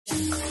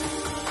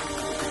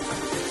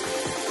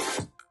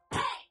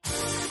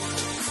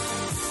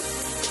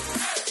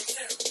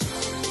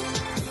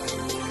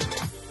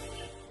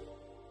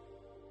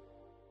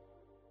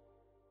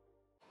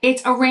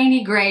It's a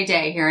rainy, gray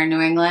day here in New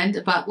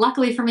England, but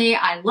luckily for me,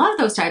 I love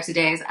those types of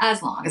days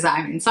as long as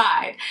I'm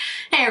inside.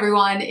 Hey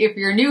everyone, if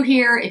you're new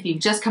here, if you've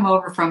just come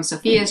over from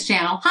Sophia's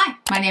channel, hi,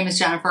 my name is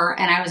Jennifer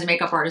and I was a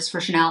makeup artist for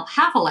Chanel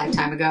half a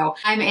lifetime ago.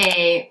 I'm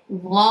a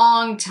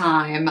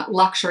long-time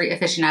luxury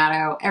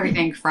aficionado,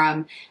 everything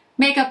from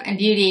makeup and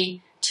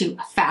beauty to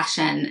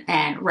fashion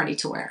and ready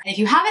to wear. If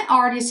you haven't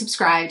already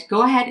subscribed,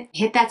 go ahead,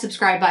 hit that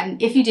subscribe button.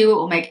 If you do, it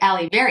will make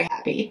Allie very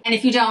happy. And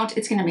if you don't,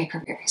 it's gonna make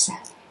her very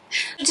sad.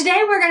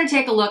 Today we're going to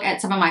take a look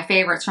at some of my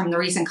favorites from the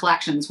recent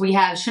collections. We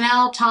have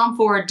Chanel, Tom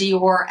Ford,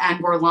 Dior,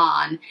 and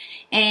Guerlain.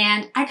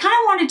 And I kind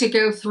of wanted to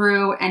go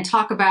through and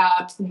talk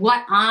about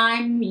what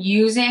I'm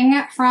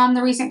using from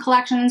the recent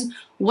collections,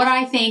 what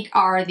I think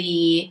are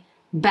the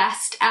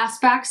best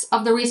aspects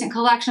of the recent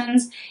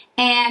collections,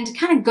 and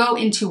kind of go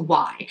into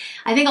why.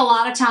 I think a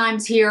lot of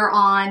times here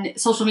on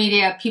social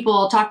media,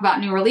 people talk about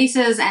new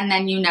releases and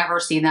then you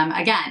never see them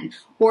again.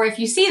 Or if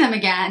you see them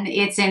again,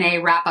 it's in a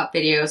wrap-up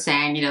video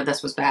saying, you know,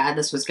 this was bad,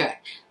 this was good.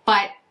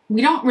 But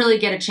we don't really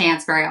get a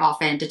chance very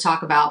often to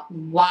talk about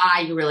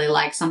why you really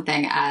like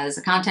something as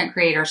a content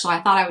creator, so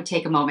I thought I would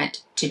take a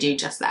moment to do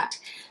just that.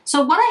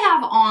 So what I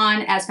have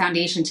on as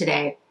foundation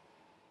today,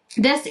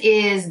 this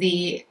is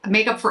the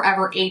Makeup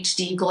Forever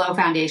HD Glow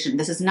Foundation.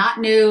 This is not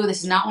new.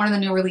 This is not one of the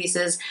new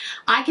releases.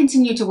 I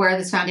continue to wear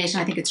this foundation.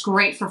 I think it's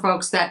great for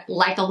folks that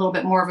like a little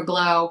bit more of a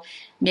glow.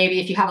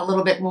 Maybe if you have a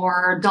little bit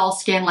more dull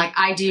skin like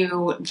I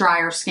do,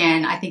 drier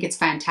skin, I think it's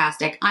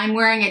fantastic. I'm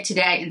wearing it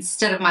today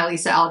instead of my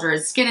Lisa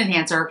Eldridge Skin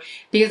Enhancer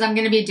because I'm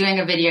going to be doing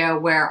a video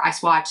where I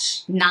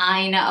swatch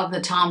 9 of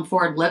the Tom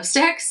Ford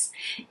lipsticks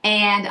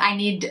and I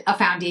need a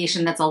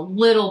foundation that's a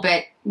little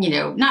bit, you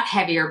know, not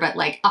heavier, but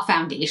like a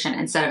foundation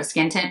instead of a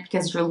skin tint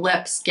because your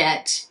lips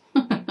get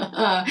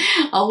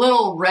a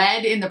little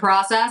red in the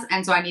process,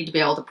 and so I need to be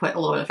able to put a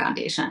little bit of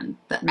foundation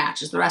that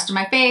matches the rest of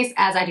my face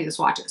as I do the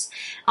swatches.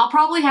 I'll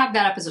probably have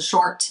that up as a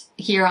short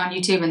here on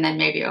YouTube and then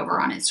maybe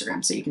over on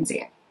Instagram so you can see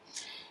it.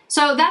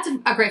 So that's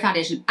a great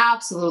foundation.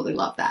 Absolutely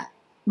love that.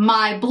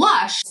 My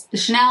blush, the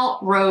Chanel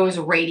Rose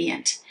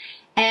Radiant.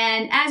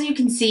 And as you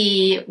can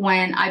see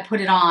when I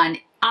put it on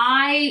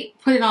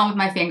with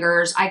my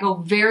fingers. I go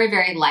very,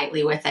 very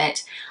lightly with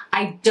it.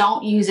 I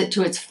don't use it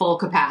to its full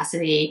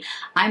capacity.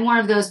 I'm one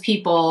of those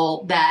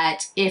people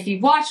that if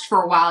you've watched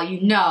for a while,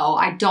 you know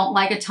I don't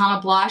like a ton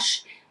of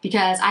blush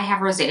because I have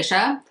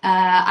rosacea.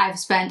 I've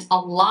spent a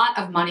lot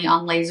of money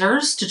on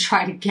lasers to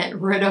try to get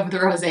rid of the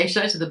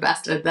rosacea to the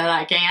best that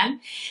I can.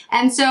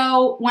 And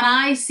so when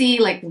I see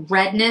like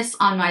redness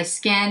on my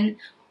skin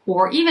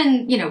or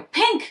even, you know,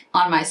 pink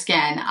on my skin,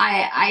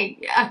 I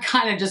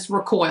kind of just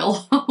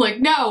recoil. Like,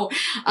 no,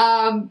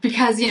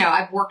 because, you know,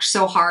 I've worked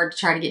so hard to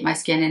try to get my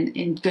skin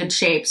in good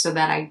shape so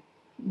that I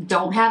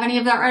don't have any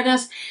of that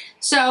redness.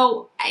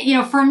 So, you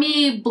know, for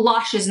me,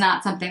 blush is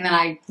not something that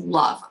I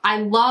love.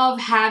 I love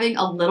having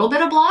a little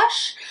bit of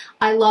blush.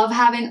 I love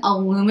having a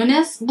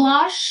luminous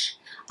blush.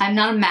 I'm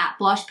not a matte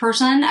blush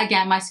person.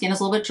 Again, my skin is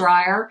a little bit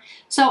drier.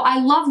 So I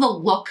love the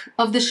look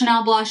of the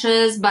Chanel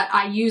blushes, but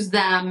I use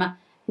them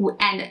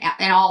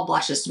and all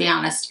blushes, to be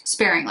honest,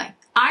 sparingly.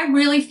 I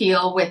really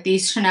feel with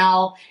these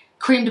Chanel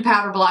cream to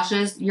powder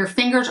blushes, your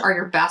fingers are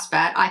your best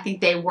bet. I think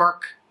they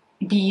work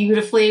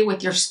beautifully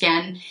with your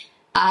skin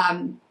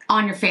on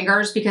your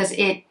fingers because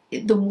the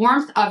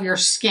warmth of your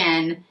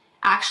skin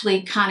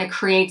actually kind of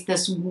creates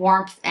this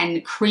warmth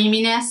and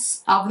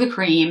creaminess of the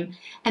cream,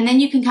 and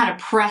then you can kind of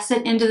press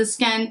it into the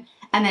skin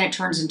and then it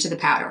turns into the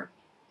powder.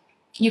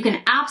 You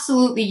can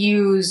absolutely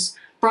use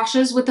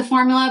brushes with the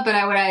formula,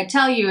 but what I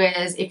tell you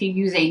is if you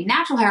use a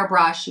natural hair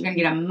brush, you're going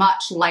to get a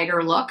much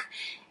lighter look,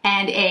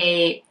 and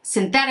a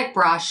synthetic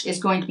brush is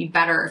going to be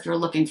better if you're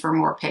looking for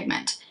more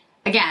pigment.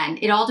 Again,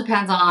 it all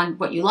depends on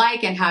what you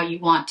like and how you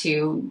want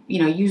to,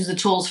 you know, use the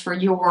tools for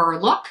your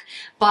look,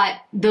 but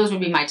those would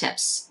be my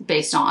tips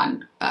based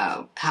on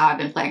how I've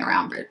been playing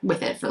around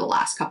with it for the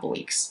last couple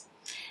weeks.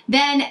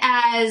 Then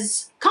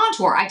as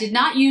contour, I did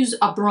not use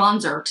a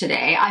bronzer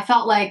today. I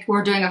felt like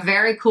we're doing a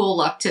very cool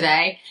look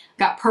today.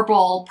 Got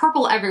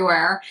purple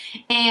everywhere.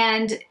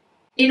 And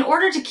in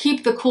order to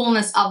keep the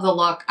coolness of the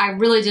look, I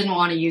really didn't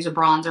want to use a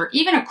bronzer.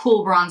 Even a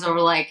cool bronzer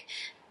like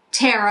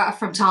Tara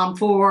from Tom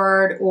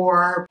Ford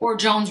or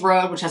Jones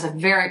Road, which has a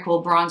very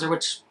cool bronzer,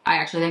 which I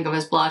actually think of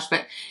as blush,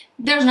 but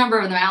there's a number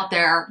of them out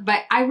there.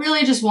 But I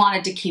really just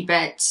wanted to keep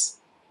it,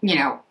 you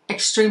know,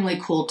 extremely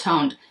cool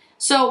toned.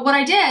 So what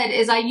I did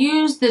is I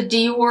used the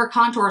Dior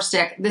Contour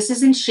stick. This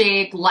is in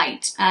shade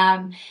Light.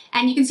 And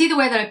you can see the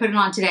way that I put it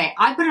on today.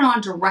 I put it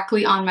on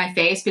directly on my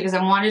face because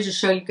I wanted to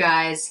show you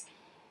guys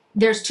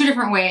there's 2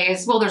 different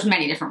ways. Well, there's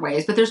many different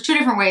ways, but there's 2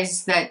 different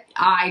ways that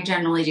I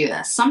generally do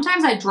this.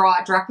 Sometimes I draw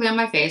it directly on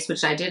my face,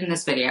 which I did in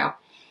this video.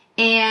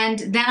 And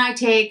then I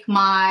take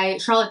my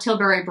Charlotte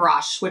Tilbury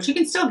brush, which you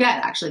can still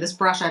get actually. This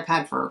brush I've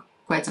had for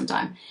quite some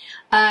time.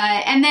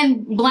 And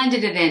then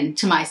blended it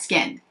into my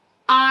skin.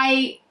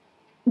 I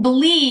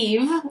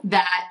believe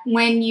that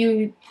when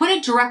you put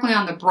it directly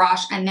on the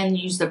brush and then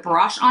use the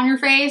brush on your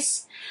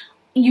face,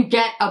 you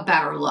get a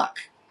better look.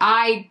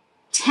 I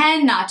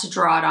tend not to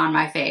draw it on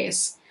my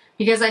face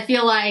because I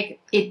feel like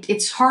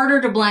it's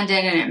harder to blend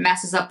in and it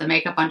messes up the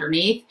makeup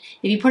underneath.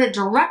 If you put it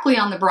directly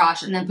on the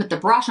brush and then put the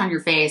brush on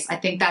your face, I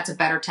think that's a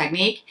better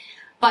technique.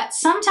 But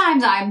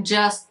sometimes I'm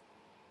just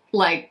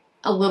like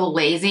a little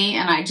lazy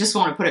and I just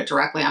want to put it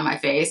directly on my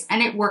face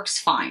and it works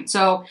fine.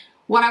 So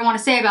what I want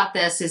to say about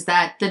this is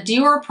that the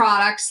Dior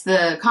products,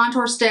 the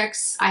contour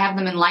sticks, I have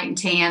them in light and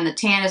tan. The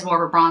tan is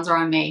more of a bronzer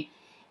on me.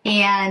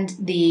 And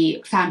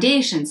the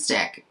foundation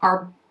stick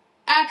are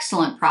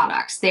excellent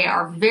products. They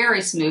are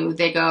very smooth.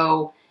 They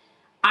go,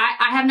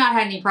 I have not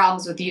had any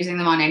problems with using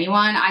them on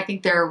anyone. I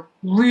think they're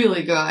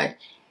really good.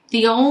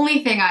 The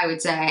only thing I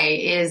would say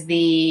is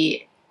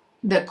the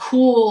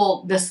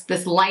cool,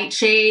 this light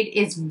shade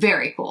is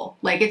very cool.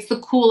 Like it's the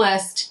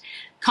coolest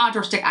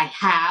contour stick I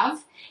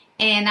have.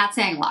 And that's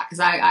saying a lot because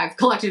I've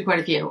collected quite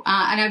a few.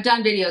 And I've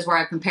done videos where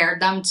I've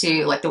compared them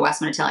to like the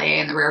Westman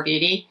Atelier and the Rare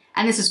Beauty,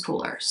 and this is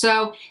cooler.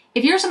 So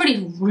if you're somebody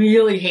who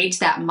really hates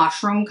that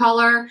mushroom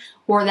color,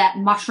 or that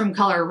mushroom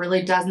color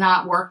really does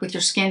not work with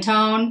your skin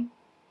tone,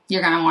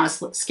 you're gonna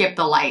wanna skip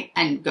the light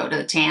and go to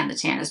the tan. The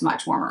tan is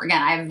much warmer.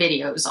 Again, I have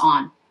videos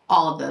on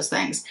all of those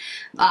things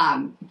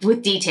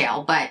with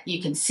detail, but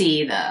you can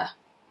see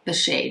the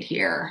shade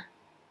here.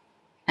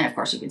 And of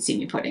course you can see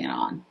me putting it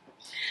on.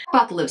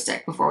 About the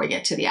lipstick before we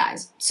get to the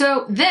eyes.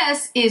 So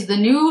this is the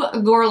new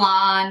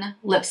Guerlain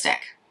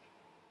lipstick.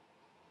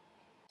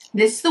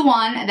 This is the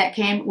one that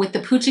came with the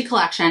Pucci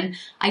collection.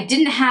 I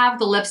didn't have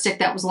the lipstick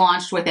that was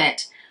launched with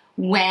it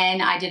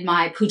when I did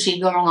my Pucci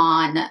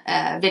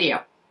Guerlain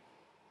video.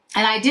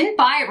 And I didn't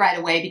buy it right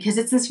away because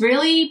it's this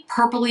really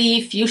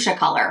purpley fuchsia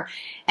color.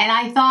 And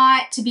I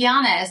thought, to be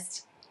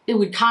honest, it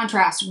would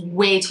contrast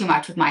way too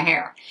much with my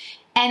hair.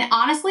 And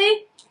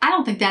honestly, I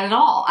don't think that at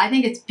all. I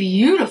think it's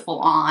beautiful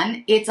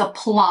on. It's a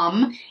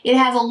plum. It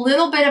has a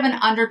little bit of an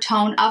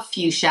undertone of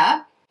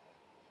fuchsia.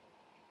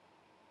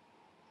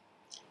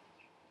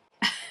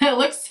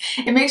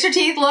 It makes your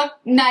teeth look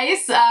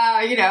nice.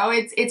 You know,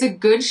 it's a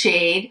good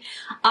shade.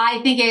 I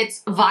think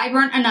it's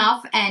vibrant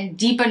enough and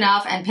deep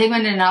enough and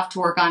pigmented enough to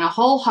work on a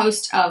whole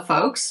host of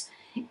folks.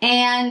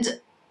 And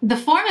the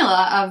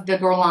formula of the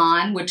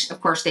Guerlain, which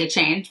of course they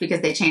changed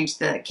because they changed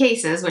the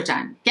cases, which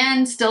I'm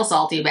again still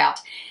salty about.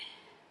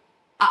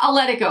 I'll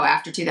let it go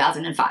after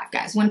 2005,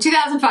 guys. When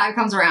 2005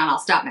 comes around, I'll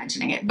stop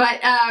mentioning it.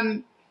 But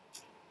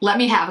let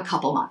me have a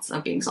couple months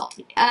of being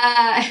salty.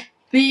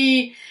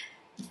 The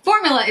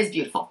formula is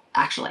beautiful,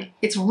 actually.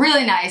 It's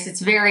really nice.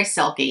 It's very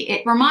silky.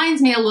 It reminds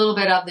me a little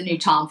bit of the new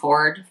Tom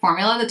Ford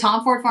formula. The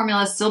Tom Ford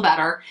formula is still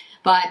better,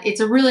 but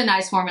it's a really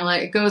nice formula.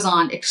 It goes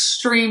on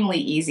extremely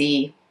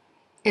easy.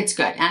 It's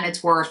good, and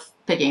it's worth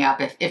picking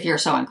up if you're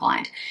so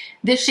inclined.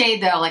 This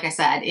shade, though, like I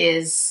said,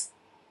 is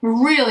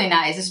really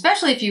nice,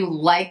 especially if you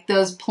like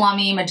those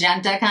plummy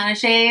magenta kind of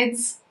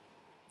shades.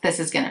 This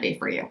is going to be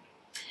for you.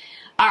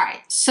 All right,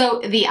 so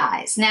the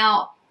eyes.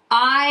 Now,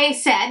 I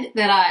said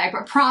that I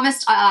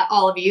promised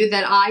all of you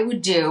that I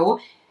would do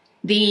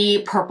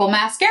the purple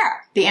mascara,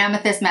 the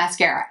Amethyst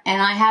mascara,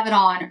 and I have it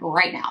on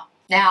right now.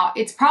 Now,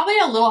 it's probably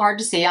a little hard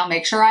to see. I'll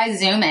make sure I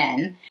zoom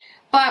in.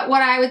 But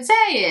what I would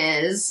say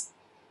is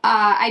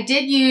I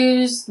did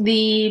use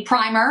the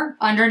primer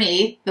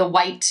underneath, the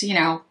white, you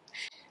know,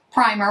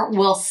 primer.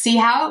 We'll see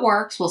how it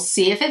works. We'll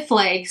see if it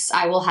flakes.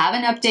 I will have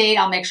an update.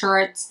 I'll make sure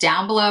it's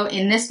down below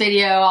in this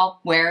video. I'll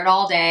wear it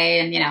all day.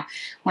 And, you know,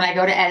 when I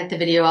go to edit the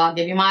video, I'll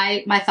give you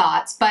my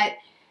thoughts. But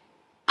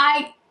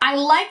I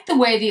like the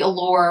way the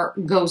Allure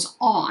goes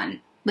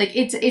on. Like,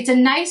 it's a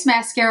nice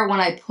mascara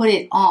when I put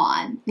it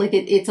on. Like,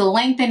 it's a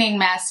lengthening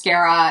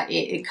mascara.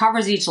 It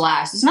covers each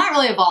lash. It's not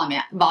really a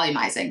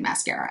volumizing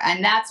mascara.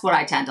 And that's what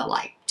I tend to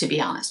like, to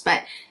be honest.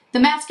 But the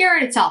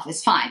mascara itself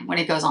is fine when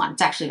it goes on.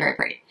 It's actually very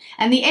pretty.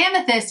 And the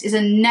Amethyst is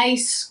a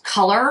nice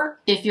color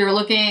if you're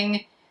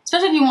looking,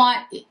 especially if you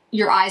want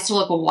your eyes to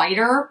look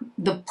whiter.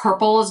 The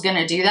purple is going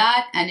to do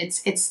that, and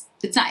it's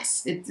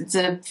nice. It's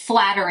a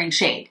flattering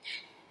shade.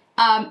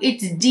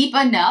 It's deep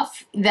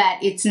enough that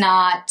it's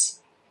not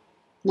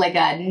like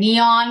a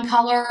neon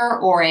color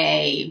or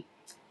a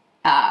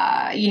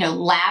you know,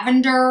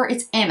 lavender.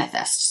 It's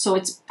amethyst, so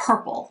it's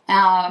purple.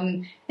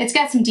 It's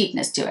got some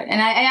deepness to it,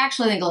 and I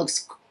actually think it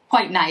looks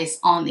quite nice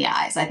on the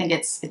eyes. I think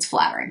it's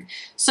flattering.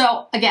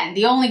 So again,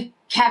 the only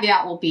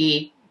caveat will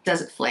be,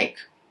 does it flake?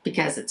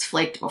 Because it's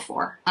flaked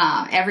before.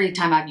 Every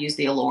time I've used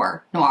the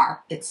Allure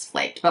Noir, it's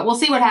flaked. But we'll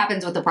see what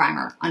happens with the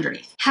primer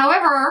underneath.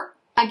 However,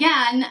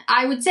 again,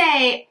 I would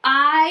say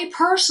I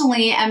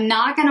personally am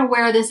not going to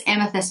wear this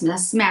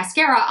Amethyst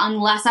mascara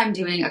unless I'm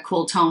doing a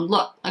cool toned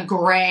look. A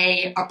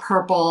gray, a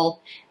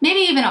purple, maybe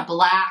even a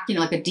black, you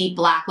know, like a deep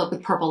black look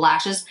with purple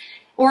lashes.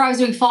 Or I was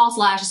doing false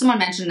lashes. Someone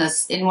mentioned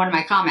this in one of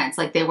my comments,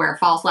 like they wear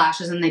false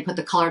lashes and they put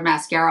the colored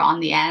mascara on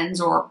the ends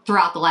or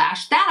throughout the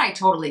lash. That I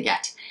totally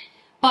get.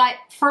 But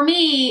for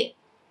me,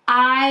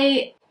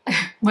 my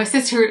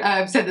sister,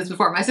 I've said this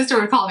before, my sister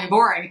would call me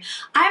boring.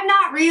 I'm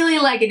not really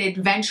like an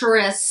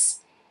adventurous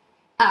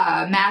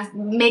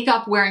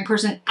makeup wearing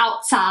person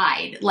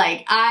outside.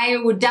 Like, I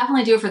would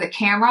definitely do it for the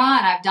camera,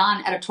 and I've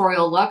done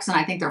editorial looks and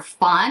I think they're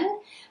fun,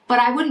 but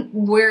I wouldn't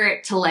wear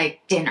it to like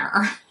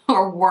dinner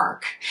or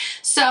work.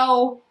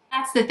 So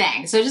that's the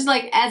thing. So just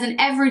like as an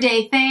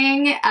everyday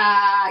thing,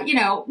 you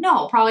know,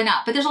 no, probably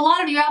not. But there's a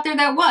lot of you out there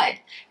that would.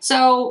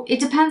 So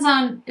it depends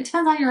on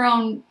your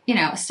own, you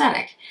know,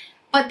 aesthetic.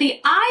 But the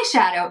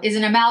eyeshadow is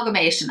an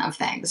amalgamation of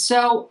things.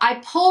 So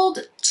I pulled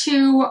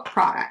two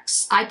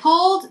products. I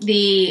pulled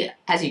the,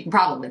 as you can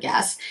probably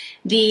guess,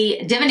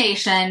 the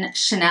Divination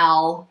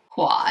Chanel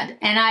Quad.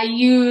 And I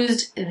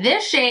used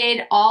this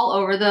shade all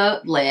over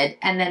the lid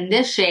and then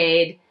this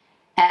shade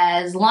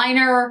as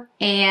liner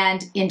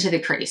and into the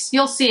crease.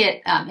 You'll see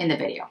it in the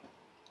video.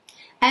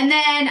 And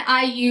then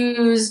I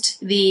used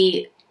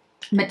the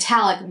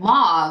Metallic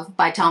Mauve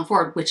by Tom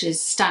Ford, which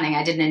is stunning.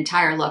 I did an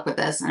entire look with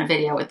this and a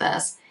video with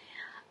this.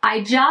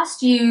 I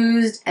just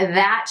used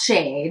that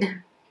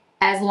shade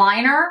as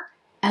liner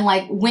and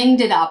like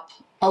winged it up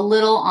a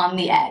little on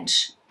the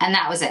edge. And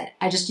that was it.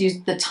 I just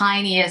used the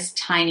tiniest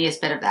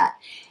bit of that.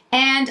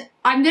 And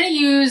I'm going to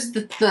use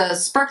the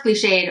sparkly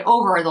shade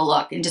over the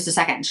look in just a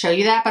second and show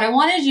you that. But I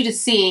wanted you to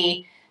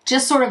see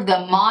just sort of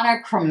the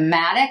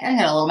monochromatic, I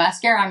got a little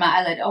mascara on my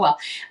eyelid, oh well.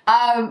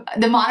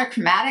 The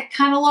monochromatic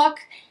kind of look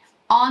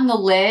on the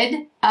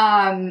lid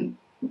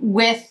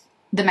with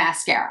the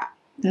mascara.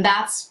 And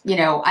that's, you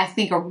know, I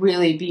think a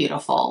really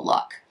beautiful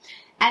look.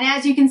 And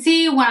as you can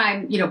see when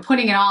I'm, you know,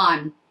 putting it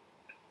on,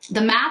 the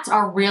mattes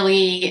are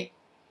really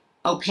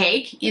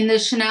opaque in the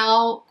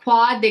Chanel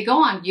Quad. They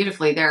go on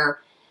beautifully. They're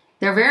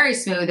very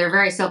smooth. They're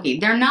very silky.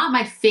 They're not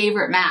my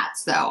favorite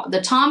mattes though.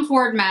 The Tom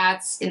Ford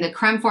mattes in the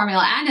creme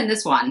formula and in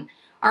this one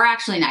are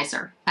actually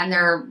nicer and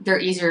they're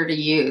easier to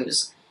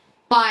use.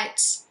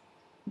 But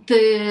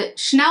the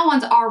Chanel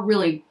ones are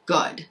really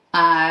good.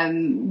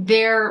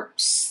 They're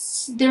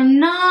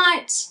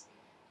not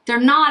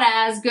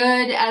as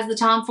good as the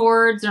Tom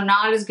Fords. They're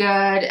not as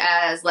good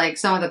as like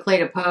some of the Clé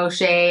de Peau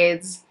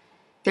shades.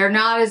 They're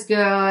not as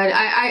good.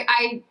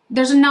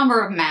 There's a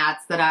number of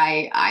mattes that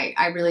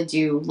I really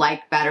do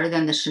like better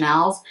than the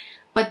Chanels.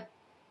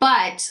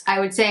 But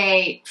I would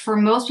say for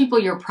most people,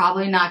 you're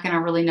probably not going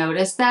to really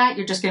notice that.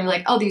 You're just going to be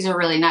like, oh, these are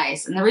really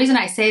nice. And the reason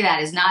I say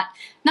that is not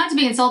to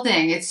be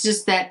insulting. It's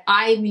just that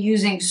I'm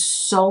using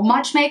so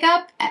much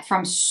makeup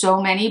from so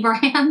many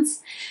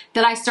brands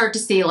that I start to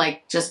see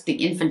like just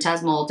the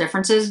infinitesimal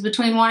differences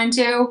between one and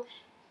two.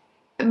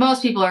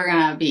 Most people are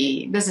going to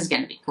be, this is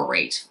going to be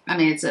great. I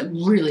mean, it's a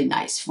really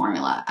nice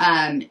formula.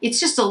 It's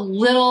just a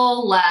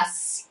little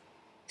less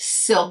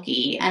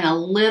silky and a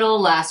little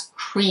less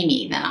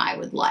creamy than I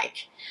would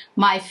like.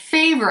 My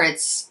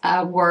favorites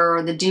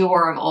were the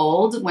Dior of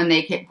old when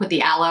they put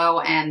the aloe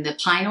and the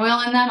pine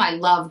oil in them. I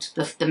loved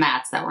the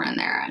mattes that were in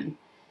there, and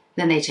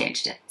then they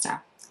changed it. So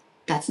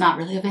that's not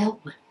really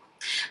available anymore.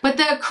 But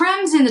the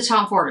cremes in the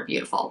Tom Ford are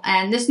beautiful.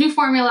 And this new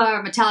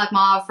formula, Metallic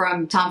Mauve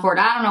from Tom Ford,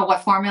 I don't know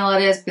what formula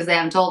it is because they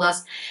haven't told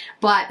us,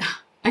 but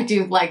I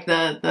do like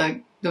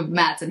the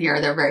mattes in here.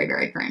 They're very,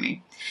 very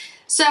creamy.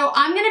 So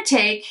I'm going to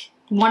take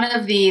one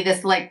of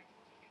this like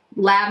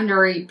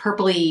lavendery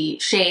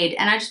purpley shade,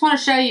 and I just want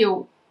to show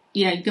you,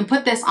 you know, you can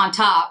put this on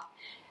top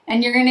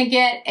and you're going to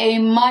get a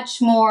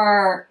much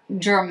more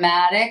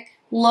dramatic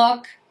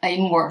look, a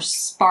more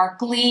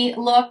sparkly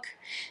look.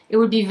 It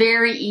would be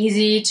very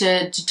easy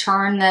to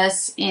turn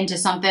this into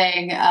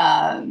something,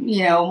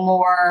 you know,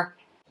 more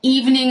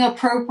evening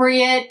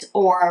appropriate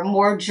or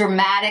more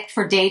dramatic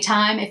for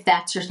daytime if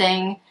that's your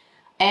thing.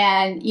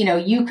 And, you know,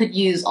 you could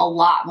use a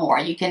lot more.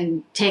 You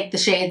can take the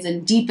shades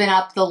and deepen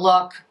up the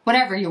look,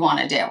 whatever you want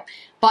to do.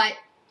 But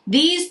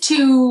these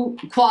two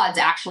quads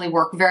actually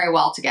work very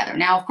well together.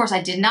 Now, of course,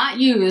 I did not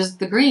use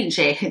the green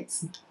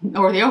shades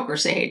or the ochre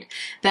shade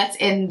that's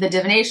in the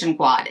Divination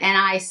Quad. And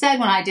I said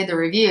when I did the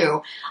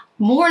review,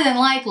 more than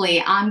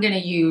likely, I'm going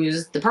to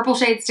use the purple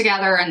shades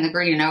together and the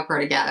green and ochre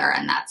together.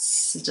 And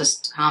that's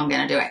just how I'm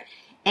going to do it.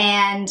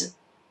 And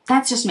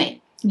that's just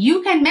me.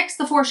 You can mix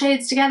the four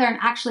shades together and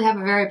actually have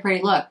a very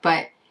pretty look,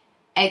 but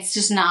it's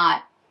just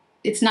not,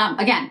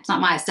 again, it's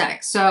not my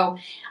aesthetic. So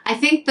I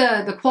think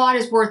the quad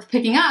is worth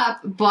picking up,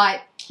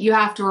 but you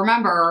have to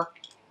remember,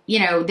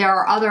 you know, there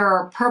are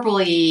other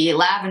purpley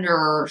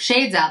lavender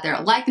shades out there,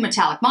 like the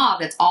Metallic Mauve,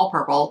 that's all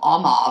purple,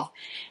 all mauve.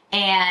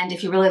 And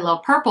if you really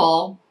love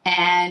purple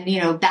and, you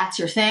know, that's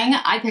your thing,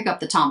 I pick up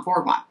the Tom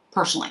Ford one,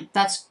 personally.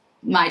 That's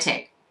my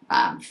take.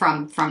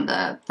 From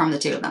the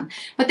two of them.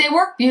 But they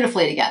work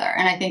beautifully together,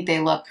 and I think they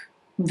look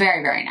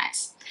very, very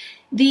nice.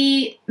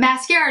 The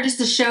mascara, just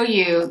to show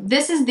you,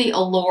 this is the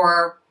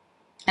Allure,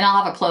 and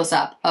I'll have a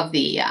close-up of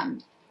the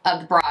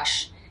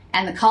brush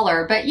and the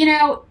color. But you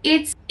know,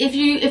 it's if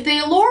the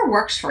Allure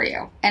works for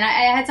you, and I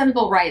had some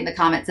people write in the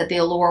comments that the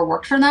Allure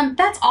worked for them,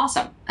 that's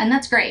awesome, and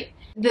that's great.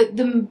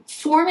 The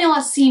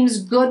formula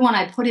seems good when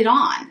I put it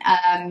on.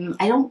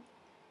 I don't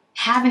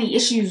have any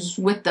issues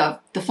with the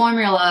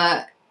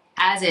formula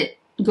as it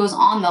goes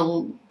on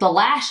the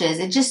lashes.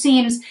 It just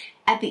seems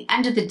at the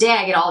end of the day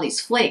I get all these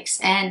flakes,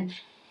 and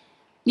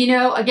you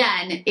know,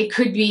 again, it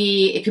could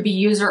be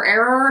user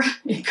error.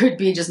 It could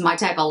be just my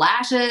type of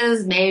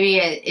lashes. Maybe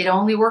it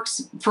only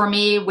works for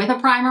me with a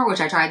primer,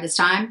 which I tried this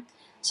time,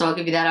 so I'll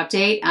give you that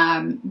update.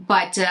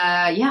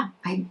 Yeah,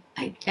 I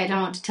don't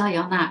know what to tell you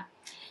on that.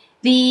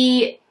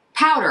 The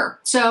powder.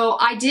 So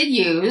I did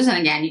use, and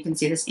again, you can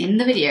see this in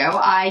the video,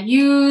 I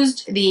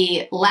used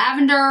the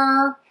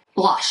lavender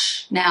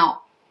blush.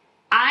 Now,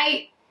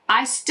 I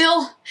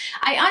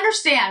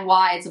understand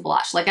why it's a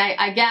blush. Like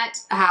I get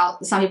how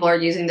some people are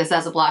using this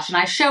as a blush, and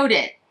I showed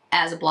it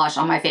as a blush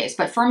on my face.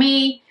 But for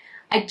me,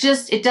 it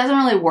doesn't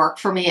really work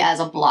for me as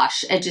a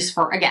blush. It just,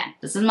 again,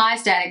 this is my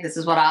aesthetic. This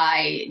is what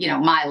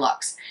my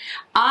looks.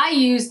 I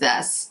use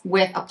this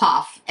with a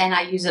puff, and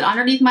I use it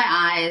underneath my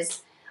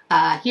eyes,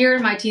 here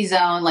in my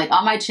T-zone, like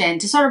on my chin,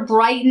 to sort of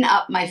brighten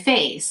up my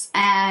face.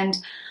 And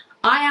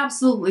I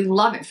absolutely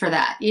love it for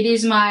that. It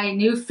is my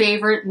new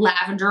favorite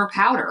lavender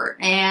powder.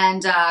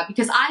 And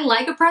because I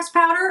like a pressed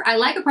powder,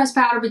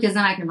 because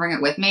then I can bring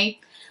it with me.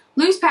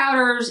 Loose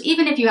powders,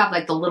 even if you have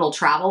like the little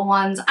travel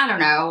ones, I don't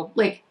know,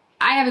 like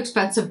I have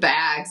expensive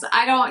bags.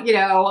 I don't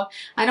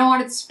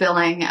want it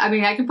spilling. I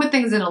mean, I can put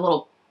things in a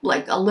little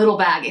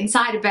bag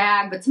inside a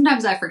bag, but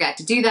sometimes I forget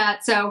to do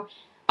that. So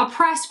a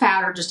pressed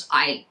powder, just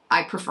I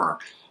prefer.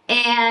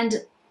 And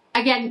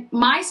again,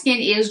 my skin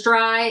is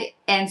dry,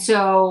 and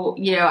so,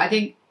 I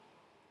think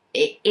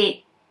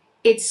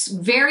it's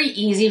very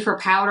easy for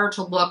powder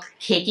to look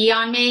cakey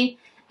on me,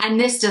 and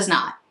this does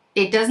not.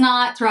 It does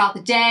not throughout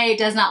the day. It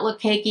does not look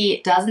cakey.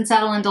 It doesn't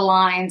settle into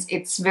lines.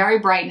 It's very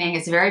brightening.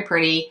 It's very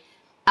pretty.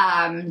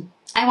 And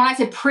when I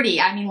say pretty,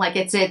 I mean like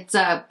it's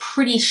a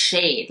pretty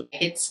shade.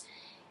 It's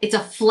a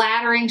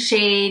flattering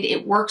shade.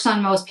 It works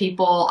on most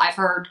people. I've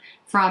heard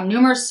from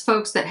numerous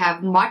folks that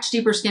have much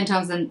deeper skin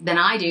tones than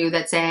I do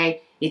that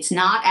say it's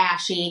not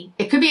ashy.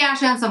 It could be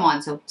ashy on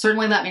someone, so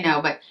certainly let me know.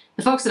 But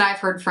the folks that I've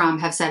heard from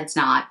have said it's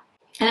not.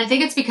 And I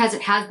think it's because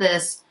it has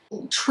this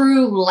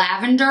true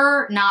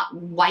lavender, not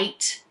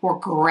white or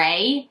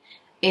gray.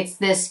 It's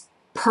this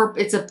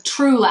it's a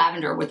true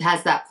lavender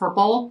has that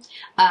purple.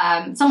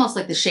 It's almost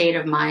like the shade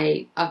of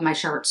my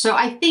shirt. So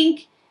I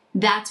think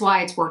that's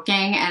why it's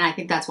working, and I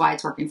think that's why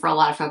it's working for a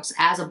lot of folks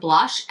as a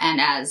blush and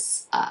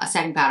as a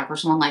setting powder for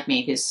someone like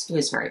me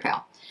who's very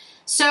pale.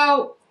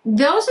 So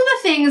those are the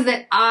things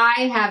that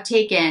I have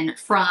taken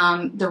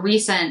from the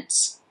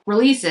recent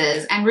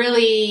releases and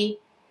really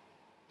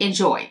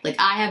enjoyed. Like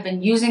I have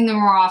been using them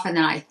more often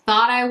than I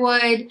thought I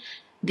would.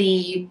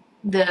 The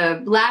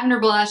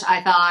lavender blush,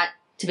 I thought,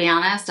 to be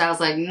honest, I was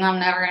like, no, I'm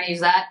never going to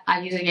use that.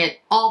 I'm using it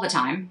all the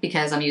time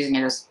because I'm using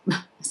it as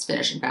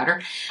finishing powder.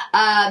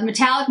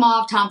 Metallic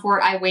Mauve Tom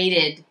Ford, I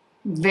waited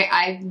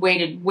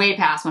way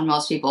past when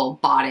most people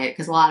bought it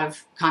because a lot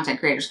of content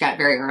creators got it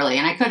very early,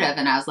 and I could have,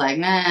 and I was like,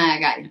 nah, I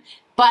got it.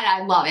 But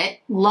I love it.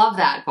 Love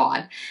that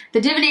quad.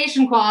 The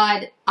Divination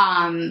quad,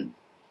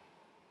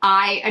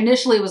 I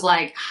initially was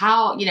like,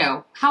 how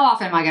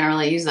often am I going to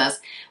really use this?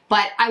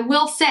 But I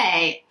will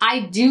say, I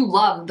do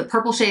love the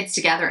purple shades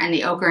together and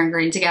the ochre and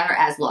green together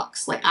as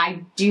looks. Like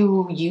I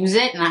do use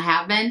it, and I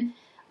have been,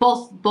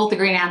 both the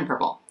green and the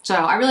purple. So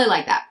I really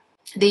like that.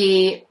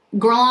 The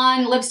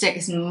Guerlain lipstick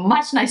is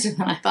much nicer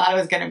than I thought it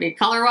was going to be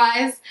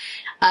color-wise.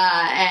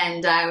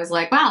 And I was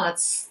like, wow,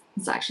 that's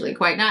actually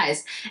quite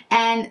nice.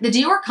 And the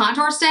Dior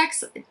Contour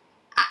sticks,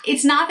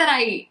 it's not that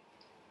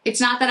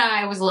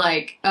I was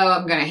like, oh,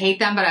 I'm going to hate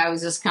them, but I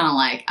was just kind of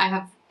like,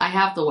 I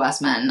have the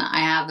Westman,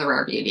 I have the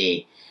Rare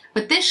Beauty.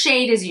 But this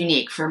shade is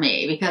unique for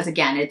me because,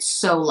 again, it's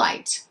so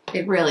light.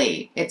 It's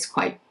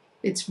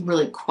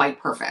really quite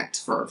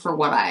perfect for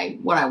what I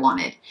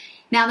wanted.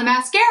 Now, the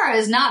mascara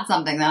is not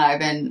something that I've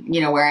been,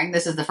 wearing.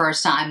 This is the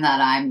first time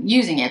that I'm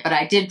using it, but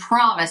I did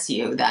promise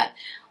you that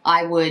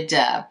I would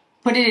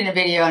put it in a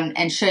video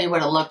and show you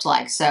what it looked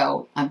like.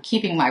 So I'm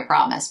keeping my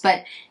promise,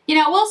 but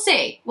we'll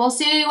see. We'll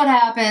see what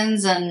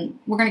happens, and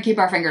we're going to keep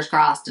our fingers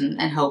crossed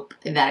and hope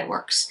that it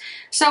works.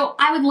 So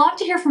I would love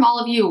to hear from all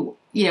of you.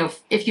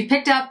 If you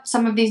picked up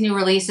some of these new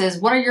releases,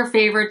 what are your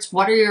favorites?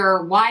 Why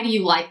do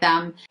you like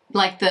them?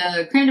 Like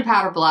the Cream to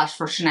Powder blush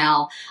for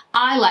Chanel,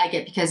 I like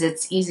it because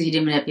it's easy to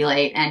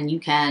manipulate and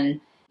you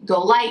can go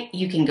light,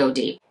 you can go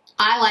deep.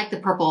 I like the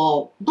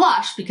purple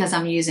blush because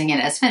I'm using it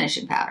as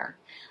finishing powder.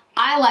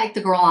 I like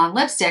the Guerlain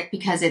lipstick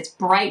because it's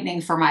brightening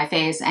for my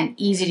face and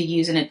easy to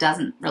use, and it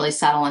doesn't really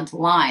settle into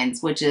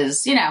lines, which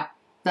is,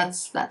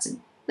 that's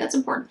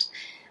important.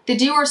 The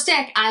Dior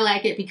stick, I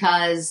like it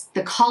because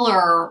the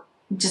color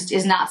just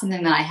is not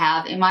something that I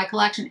have in my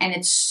collection, and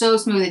it's so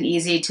smooth and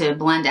easy to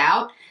blend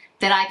out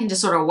that I can just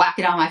sort of whack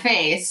it on my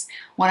face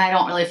when I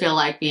don't really feel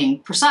like being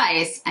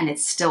precise, and it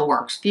still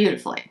works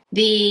beautifully.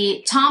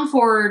 The Tom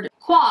Ford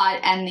quad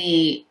and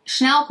the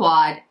Chanel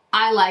quad,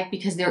 I like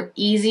because they're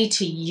easy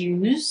to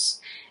use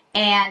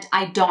and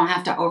I don't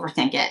have to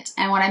overthink it.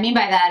 And what I mean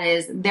by that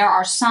is there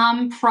are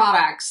some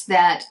products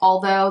that,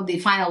 although the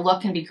final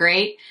look can be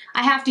great,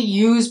 I have to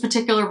use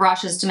particular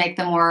brushes to make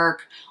them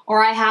work,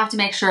 or I have to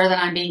make sure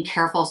that I'm being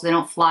careful so they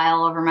don't fly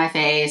all over my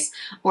face,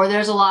 or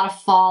there's a lot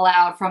of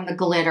fallout from the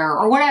glitter,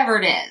 or whatever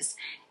it is.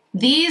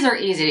 These are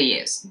easy to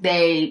use.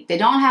 They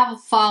don't have a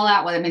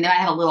fallout. Well, I mean, they might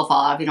have a little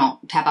fallout if you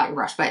don't tap out your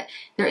brush, but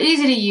they're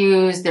easy to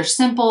use. They're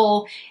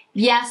simple.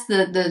 Yes,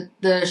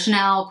 the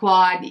Chanel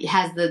quad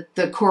has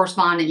the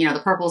corresponding, the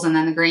purples and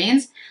then the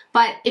greens.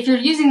 But if you're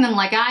using them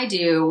like I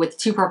do with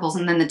 2 purples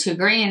and then the 2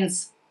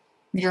 greens,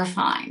 you're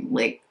fine.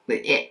 Like,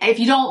 if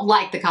you don't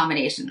like the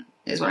combination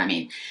is what I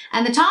mean.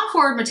 And the Tom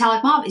Ford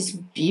Metallic Mauve is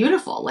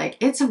beautiful. Like,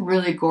 it's a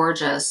really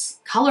gorgeous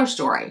color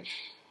story.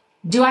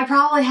 Do I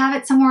probably have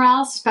it somewhere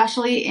else,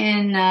 especially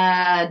in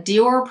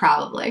Dior?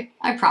 Probably.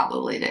 I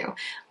probably do.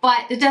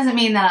 But it doesn't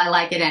mean that I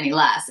like it any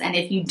less. And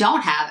if you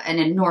don't have an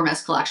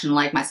enormous collection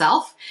like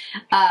myself,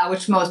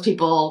 which most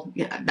people,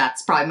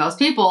 that's probably most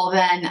people,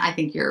 then I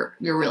think you're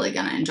really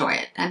going to enjoy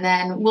it. And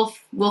then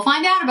we'll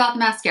find out about the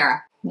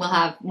mascara. We'll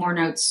have more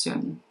notes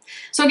soon.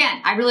 So again,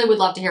 I really would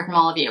love to hear from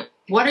all of you.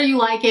 What are you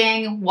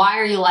liking? Why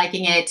are you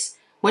liking it?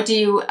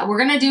 We're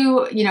gonna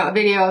do, a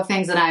video of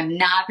things that I'm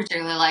not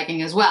particularly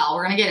liking as well.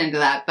 We're gonna get into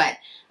that, but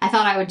I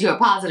thought I would do a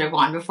positive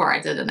one before I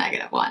did a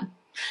negative one.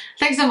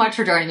 Thanks so much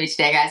for joining me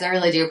today, guys. I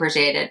really do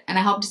appreciate it. And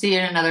I hope to see you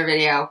in another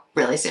video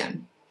really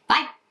soon.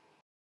 Bye.